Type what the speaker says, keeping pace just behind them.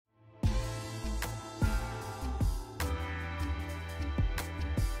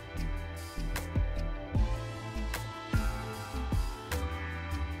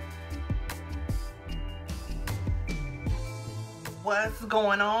What's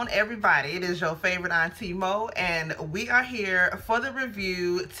going on, everybody? It is your favorite Auntie Mo, and we are here for the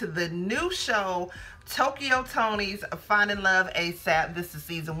review to the new show, Toni's Finding Love ASAP. This is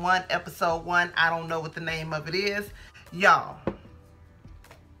season 1, episode 1. I don't know what the name of it is. Y'all,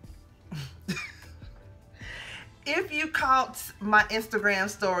 if you caught my Instagram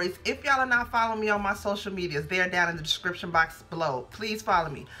stories, if y'all are not following me on my social medias, they're down in the description box below. Please follow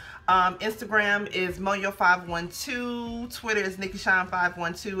me. Instagram is Moyo512, Twitter is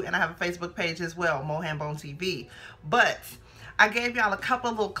NikkiShine512, and I have a Facebook page as well, mohamsteve. But I gave y'all a couple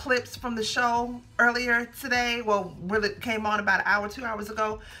of little clips from the show earlier today. Well, really came on about an hour, 2 hours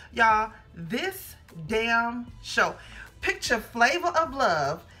ago. Y'all, this damn show. Picture Flavor of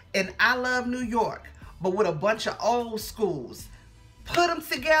Love and I Love New York, but with a bunch of old schools. Put them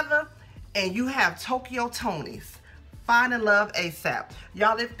together and you have Toni's Finding Love ASAP.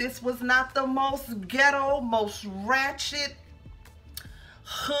 Y'all, if this was not the most ghetto, most ratchet,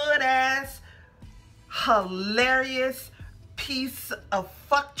 hood-ass, hilarious piece of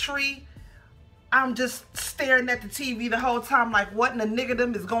fuckery, I'm just staring at the TV the whole time like, what in the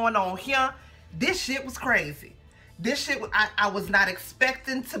niggerdom is going on here? This shit was crazy. This shit, I was not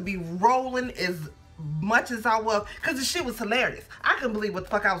expecting to be rolling as much as I was, because the shit was hilarious. I couldn't believe what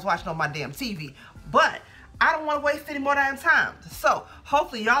the fuck I was watching on my damn TV. But I don't want to waste any more damn time. So,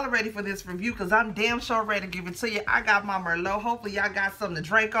 hopefully y'all are ready for this review, because I'm damn sure ready to give it to you. I got my Merlot. Hopefully y'all got something to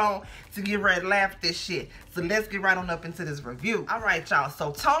drink on to get ready to laugh at this shit. So let's get right on up into this review. Alright, y'all.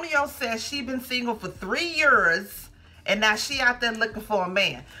 So Tonio says she been single for 3 years, and now she out there looking for a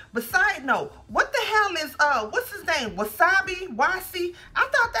man. But side note, what the hell is, what's his name? Wasi? I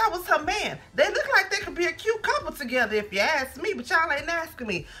thought that was her man. They look like they could be a cute couple together if you ask me, but y'all ain't asking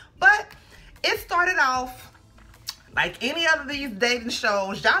me. But it started off like any other of these dating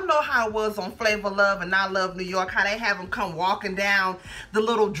shows. Y'all know how it was on Flavor Love and I Love New York, how they have them come walking down the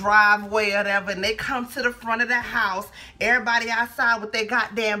little driveway or whatever, and they come to the front of the house, everybody outside with their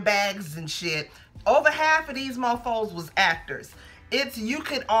goddamn bags and shit. Over half of these mofos was actors. You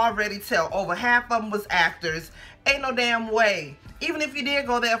could already tell over half of them was actors. Ain't no damn way. Even if you did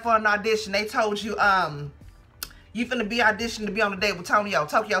go there for an audition, they told you, you finna be auditioning to be on the date with Toni.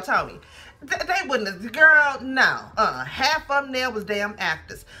 They wouldn't have, girl, no. Half of them there was damn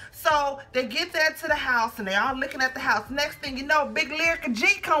actors. So they get there to the house and they all looking at the house. Next thing you know, Big Lyrica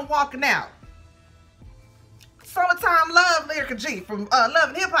G come walking out. Summertime Love Lyrica G from Love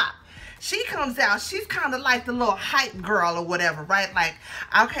and Hip Hop. She comes out. She's kind of like the little hype girl or whatever, right? Like,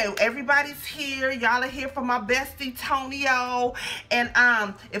 okay, everybody's here. Y'all are here for my bestie, Tonio. And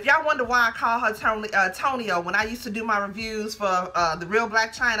if y'all wonder why I call her Tonio, when I used to do my reviews for The Real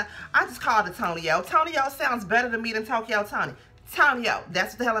Black China, I just called her Tonio. Tonio sounds better to me than Tokyo Toni. Tonio,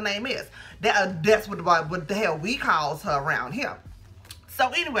 that's what the hell her name is. That's what the hell we calls her around here. So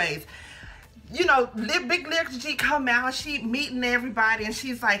anyways, you know, Big Lyrica G come out, she meeting everybody, and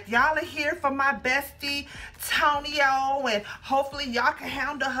she's like, y'all are here for my bestie, Tonio, and hopefully y'all can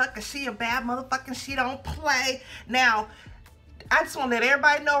handle her, because she a bad motherfucker and she don't play. Now, I just want to let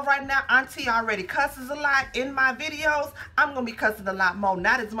everybody know right now, Auntie already cusses a lot in my videos. I'm going to be cussing a lot more.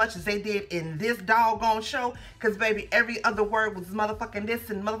 Not as much as they did in this doggone show, because, baby, every other word was motherfucking this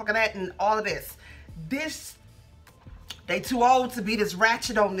and motherfucking that and all of this. They too old to be this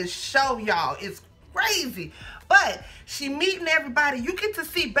ratchet on this show, y'all. It's crazy. But she meeting everybody. You get to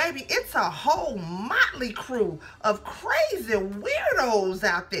see, baby, it's a whole motley crew of crazy weirdos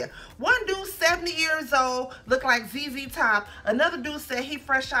out there. One dude, 70 years old, looked like ZZ Top. Another dude said he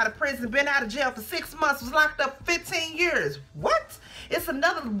fresh out of prison, been out of jail for 6 months, was locked up 15 years. What? It's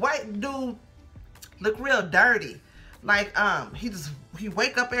another white dude, look real dirty. Like, he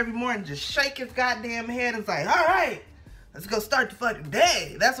wake up every morning, just shake his goddamn head and say, all right, let's go start the fucking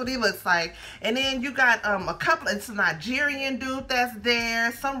day. That's what he looks like. And then you got a couple, it's a Nigerian dude that's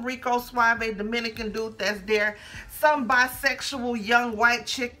there, some Rico Suave Dominican dude that's there, some bisexual young white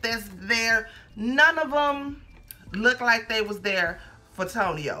chick that's there. None of them look like they was there for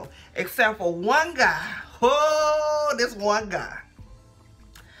Tonio, except for one guy. Oh, this one guy.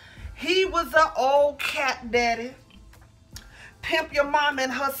 He was an old cat daddy. Pimp your mom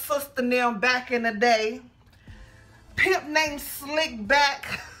and her sister them back in the day. Pimp named Slick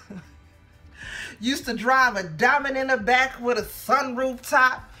Back. Used to drive a diamond in the back with a sunroof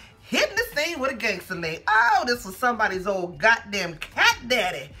top. Hitting the scene with a gangster leg. Oh, this was somebody's old goddamn cat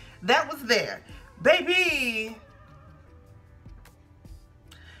daddy that was there. Baby.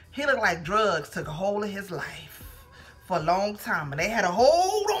 He looked like drugs took a hold of his life for a long time. And they had a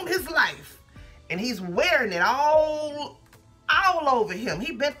hold on his life. And he's wearing it all all over him.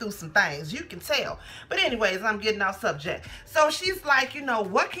 He been through some things, you can tell. But anyways, I'm getting off subject. So she's like, you know,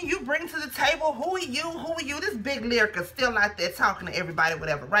 what can you bring to the table? Who are you? Who are you? This big lyrica still out there talking to everybody,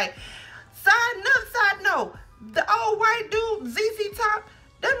 whatever, right? Side note, the old white dude, ZZ Top,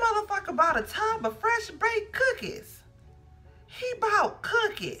 that motherfucker bought a tub of fresh baked cookies. He bought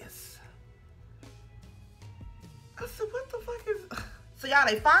cookies. I said, what the fuck is... So y'all,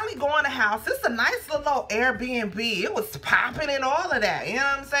 they finally go in the house. It's a nice little Airbnb. It was popping and all of that. You know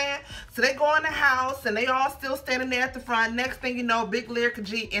what I'm saying? So they go in the house and they all still standing there at the front. Next thing you know, Big Lyrica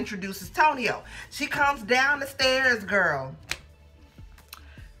G introduces Tonio. She comes down the stairs, girl.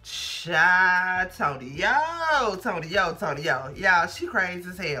 Tony. Y'all, she crazy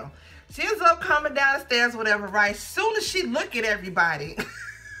as hell. She ends up coming down the stairs, whatever, right? Soon as she look at everybody...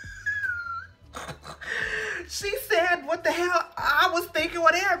 She said, what the hell I was thinking,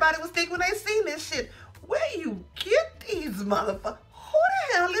 what everybody was thinking when they seen this shit. Where you get these motherfuckers? Who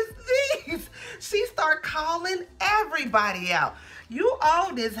the hell is these? She start calling everybody out. You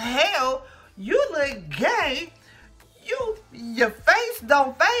old as hell. You look gay. Your face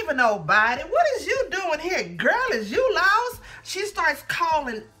don't favor nobody. What is you doing here? Girl, is you lost? She starts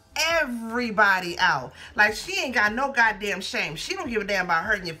calling everybody out. Like she ain't got no goddamn shame. She don't give a damn about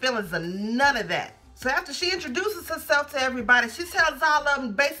hurting your feelings or none of that. So after she introduces herself to everybody, she tells all of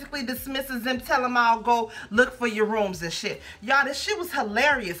them, basically dismisses them, tell them all go look for your rooms and shit. Y'all, this shit was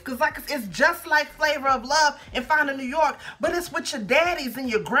hilarious because like it's just like Flavor of Love in Finding New York, but it's with your daddies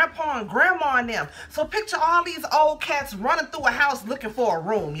and your grandpa and grandma and them. So picture all these old cats running through a house looking for a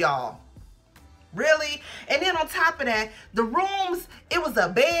room, y'all. Really? And then on top of that, the rooms, it was a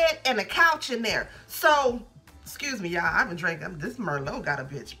bed and a couch in there. So, excuse me, y'all, I've been drinking. This Merlot got a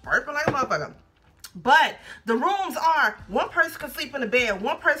bitch purple like a motherfucker. But the rooms are, one person can sleep in the bed,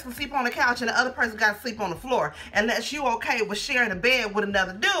 one person can sleep on the couch, and the other person got to sleep on the floor. Unless you okay with sharing a bed with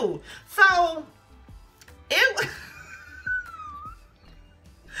another dude. So, it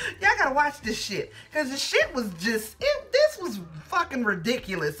y'all gotta watch this shit. Because the shit was just, this was fucking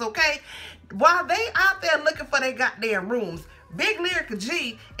ridiculous, okay? While they out there looking for their goddamn rooms, Big Lyrica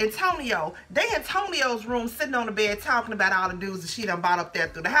G and Tonio, they in Tonio's room sitting on the bed talking about all the dudes that she done bought up there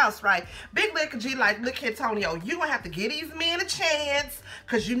through the house, right? Big Lyrica G like, look here, Tonio, you gonna have to give these men a chance,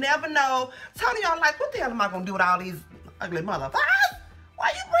 because you never know. Tonio like, what the hell am I gonna do with all these ugly motherfuckers? Why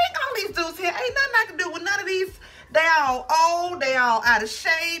you bring all these dudes here? Ain't nothing I can do with none of these. They all old, they all out of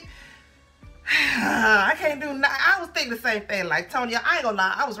shape. I can't do nothing. I was thinking the same thing. Like, Tonio, I ain't gonna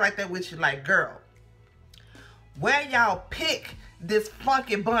lie, I was right there with you like, girl, where y'all pick this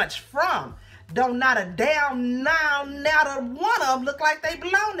funky bunch from? Don't not a damn now one of them look like they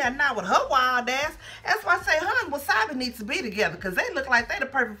belong there. Not with her wild ass. That's why I say her and Wasabi needs to be together, because they look like they the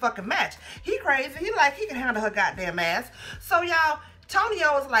perfect fucking match. He crazy. He like he can handle her goddamn ass. So y'all,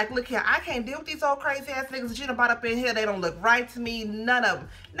 Tonio was like, look here, I can't deal with these old crazy ass niggas that you done brought up in here. They don't look right to me, none of them.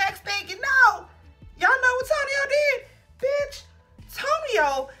 Next thing you know, y'all know what Tonio did? Bitch,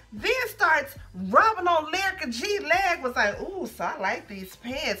 Tonio then starts rubbing on Lyrica G's leg, was like, ooh, so I like these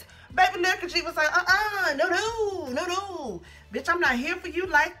pants. Baby Lyrica G was like, no. Bitch, I'm not here for you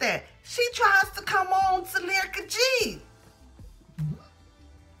like that. She tries to come on to Lyrica G.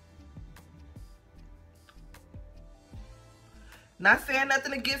 Not saying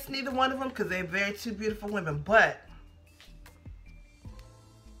nothing against neither one of them, because they're very two beautiful women, but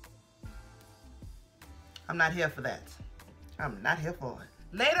I'm not here for that. I'm not here for it.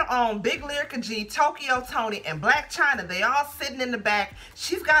 Later on, Big Lyrica G, Tokyo Toni, and Black China, they all sitting in the back.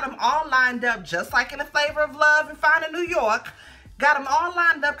 She's got them all lined up, just like in The Flavor of Love and Finding New York. Got them all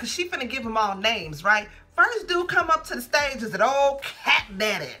lined up, because she finna give them all names, right? First dude come up to the stage is an old cat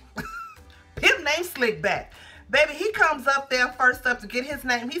daddy. Pimp named Slickback. Baby, he comes up there first up to get his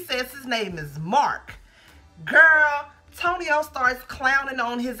name. He says his name is Mark. Girl, Tonio starts clowning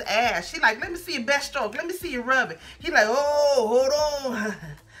on his ass. She like, let me see your best stroke. Let me see you rub it. He like, oh, hold on.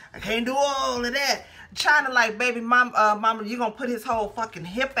 I can't do all of that. China like, baby, mama, you gonna put his whole fucking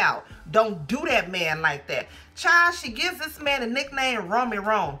hip out. Don't do that man like that. Child, she gives this man a nickname, Rummy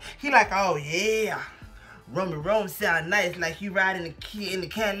Rome. He like, oh yeah. Rummy Rome sound nice, like you riding in the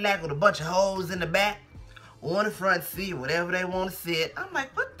Cadillac with a bunch of hoes in the back. On the front seat, whatever they want to sit. I'm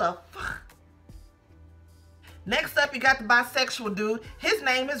like, what the fuck? Next up, you got the bisexual dude. His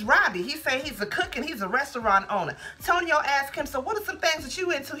name is Robbie. He said he's a cook and he's a restaurant owner. Tonio asked him, so what are some things that you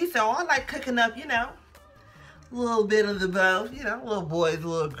into? He said, oh, I like cooking up, you know, a little bit of the both, you know, little boys,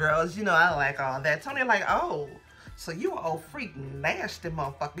 little girls, you know, I like all that. Tonio like, oh, so you an old freak nasty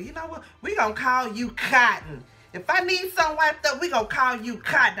motherfucker. You know what? We gonna call you Cotton. If I need something wiped up, we gonna call you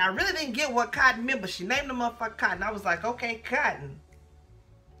Cotton. I really didn't get what Cotton meant, but she named the motherfucker Cotton. I was like, okay, Cotton.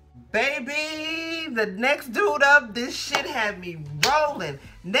 Baby, the next dude up, this shit had me rolling.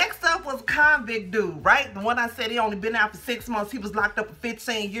 Next up was convict dude, right? The one I said he only been out for 6 months. He was locked up for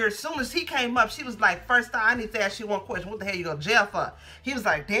 15 years. As soon as he came up, she was like, first time, I need to ask you one question. What the hell you go to jail for? He was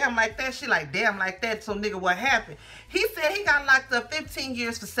like, damn like that. She like, damn like that. So nigga, what happened? He said he got locked up 15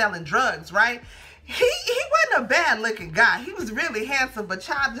 years for selling drugs, right? He wasn't a bad looking guy. He was really handsome, but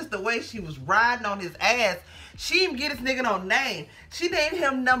child, just the way she was riding on his ass, she didn't get his nigga no name. She named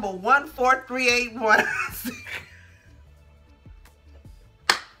him number 14381.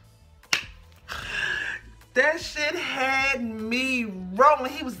 That shit had me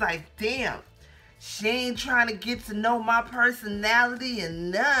rolling. He was like, damn, she ain't trying to get to know my personality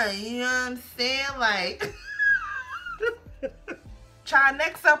and none, you know what I'm saying? Like, child,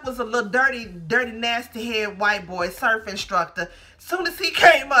 next up was a little dirty, nasty head white boy, surf instructor. Soon as he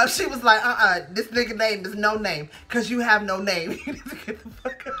came up, she was like, this nigga name is no name, because you have no name. You need to get the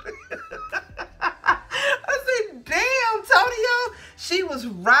fuck out of here. I said, damn, Tonio. She was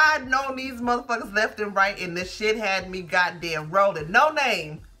riding on these motherfuckers left and right, and this shit had me goddamn rolling. No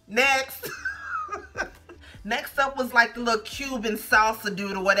name. Next. Next up was like the little Cuban salsa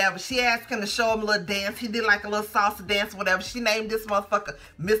dude or whatever. She asked him to show him a little dance. He did like a little salsa dance or whatever. She named this motherfucker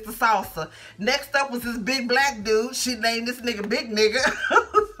Mr. Salsa. Next up was this big black dude. She named this nigga Big Nigga. I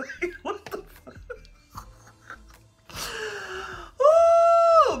was like, what the fuck?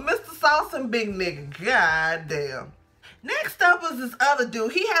 Ooh, Mr. Salsa and Big Nigga. God damn. Next up was this other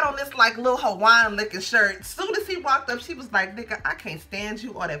dude. He had on this like little Hawaiian looking shirt. As soon as he walked up, she was like, nigga, I can't stand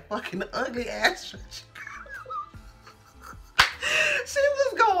you or that fucking ugly ass shirt. She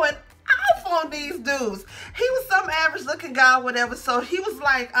was going off on these dudes. He was some average looking guy or whatever. So he was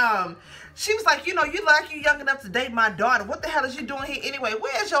like, she was like, you know, you young enough to date my daughter. What the hell is you doing here anyway?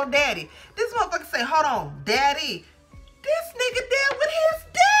 Where's your daddy? This motherfucker say, hold on, daddy. This nigga there with his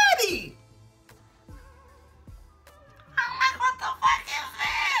daddy. I'm like, what the fuck is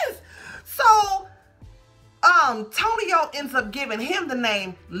this? So, Tonio ends up giving him the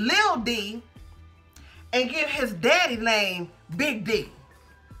name Lil D and give his daddy name Big D.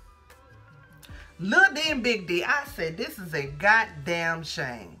 Lil D and Big D. I said, this is a goddamn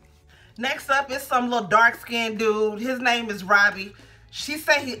shame. Next up is some little dark-skinned dude. His name is Robbie. She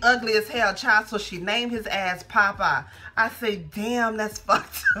say he ugly as hell, child, so she named his ass Popeye. I say, damn, that's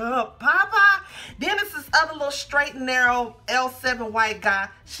fucked up. Popeye? Then it's this other little straight and narrow L7 white guy.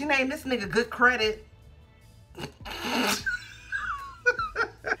 She named this nigga Good Credit.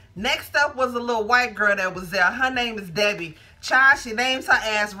 Next up was a little white girl that was there. Her name is Debbie. Child, she names her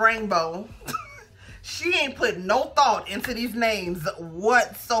ass Rainbow. She ain't put no thought into these names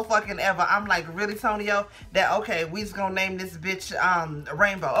whatsoever. I'm like, really, Tonio? That, okay, we just gonna name this bitch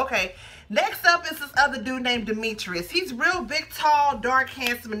Rainbow. Okay. Next up is this other dude named Demetrius. He's real big, tall, dark,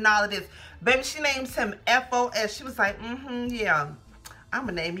 handsome, and all of this. Baby, she names him FOS. She was like, yeah, I'm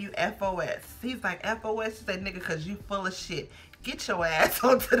gonna name you FOS. He's like, FOS? She said, nigga, because you full of shit. Get your ass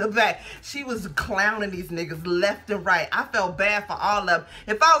onto the back. She was clowning these niggas left and right. I felt bad for all of them.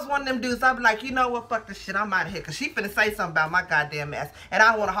 If I was one of them dudes, I'd be like, you know what, fuck this shit, I'm out of here. Because she finna say something about my goddamn ass. And I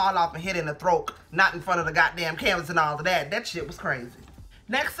don't want to haul off and hit in the throat. Not in front of the goddamn cameras and all of that. That shit was crazy.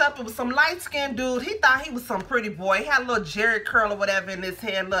 Next up, it was some light-skinned dude. He thought he was some pretty boy. He had a little Jerry curl or whatever in his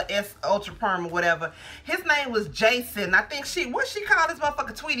hair, little S ultra perm or whatever. His name was Jason. I think what she called this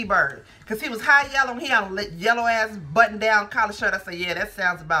motherfucker Tweety Bird. Because he was high yellow and he had a yellow-ass button-down collar shirt. I said, yeah, that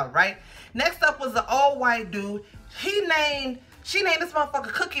sounds about right. Next up was the old white dude. She named this motherfucker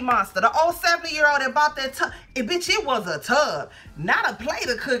Cookie Monster. The old 70-year-old that bought that tub. Bitch, it was a tub. Not a plate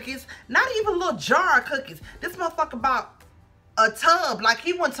of cookies. Not even a little jar of cookies. This motherfucker bought a tub. Like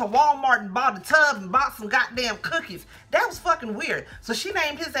he went to Walmart and bought a tub and bought some goddamn cookies. That was fucking weird. So she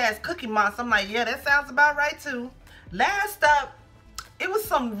named his ass Cookie Monster. I'm like, yeah, that sounds about right too. Last up, it was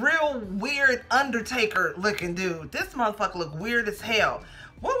some real weird Undertaker looking dude. This motherfucker looked weird as hell.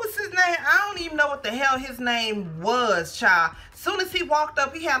 What was his name? I don't even know what the hell his name was, child. Soon as he walked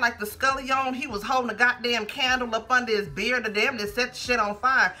up, he had like the scully on. He was holding a goddamn candle up under his beard. The damn just set the shit on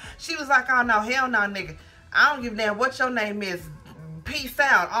fire. She was like, oh no, hell no, nigga. I don't give a damn what your name is. Peace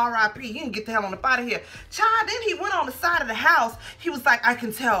out. R.I.P. You can get the hell on up out of here. Child, then he went on the side of the house. He was like, I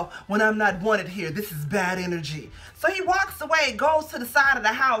can tell when I'm not wanted here. This is bad energy. So he walks away, goes to the side of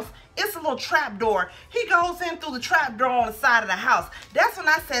the house. It's a little trap door. He goes in through the trap door on the side of the house. That's when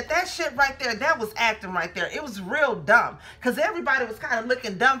I said that shit right there, that was acting right there. It was real dumb. Because everybody was kind of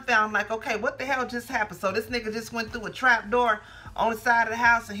looking dumbfounded like, okay, what the hell just happened? So this nigga just went through a trap door on the side of the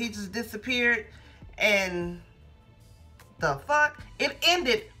house and he just disappeared. And the fuck? It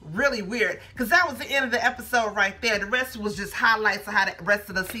ended really weird, because that was the end of the episode right there. The rest was just highlights of how the rest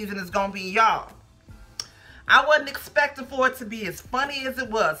of the season is gonna be, y'all. I wasn't expecting for it to be as funny as it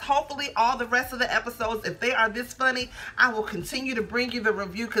was. Hopefully all the rest of the episodes, if they are this funny, I will continue to bring you the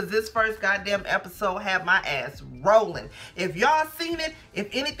review, because this first goddamn episode had my ass rolling. If y'all seen it, if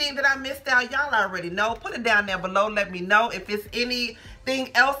anything that I missed out, y'all already know. Put it down there below. Let me know. If it's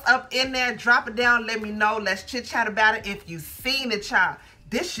anything else up in there, drop it down. Let me know. Let's chit chat about it. If you've seen it, child.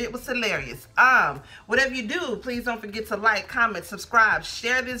 This shit was hilarious. Whatever you do, please don't forget to like, comment, subscribe,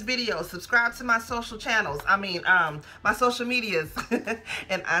 share this video, subscribe to my social channels. My social medias.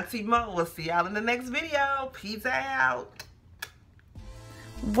 And Auntie Mo will see y'all in the next video. Peace out.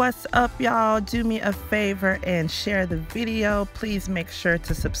 What's up, y'all? Do me a favor and share the video. Please make sure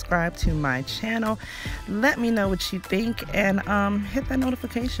to subscribe to my channel. Let me know what you think, and hit that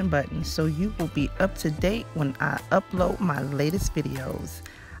notification button so you will be up to date when I upload my latest videos.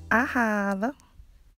 I holla.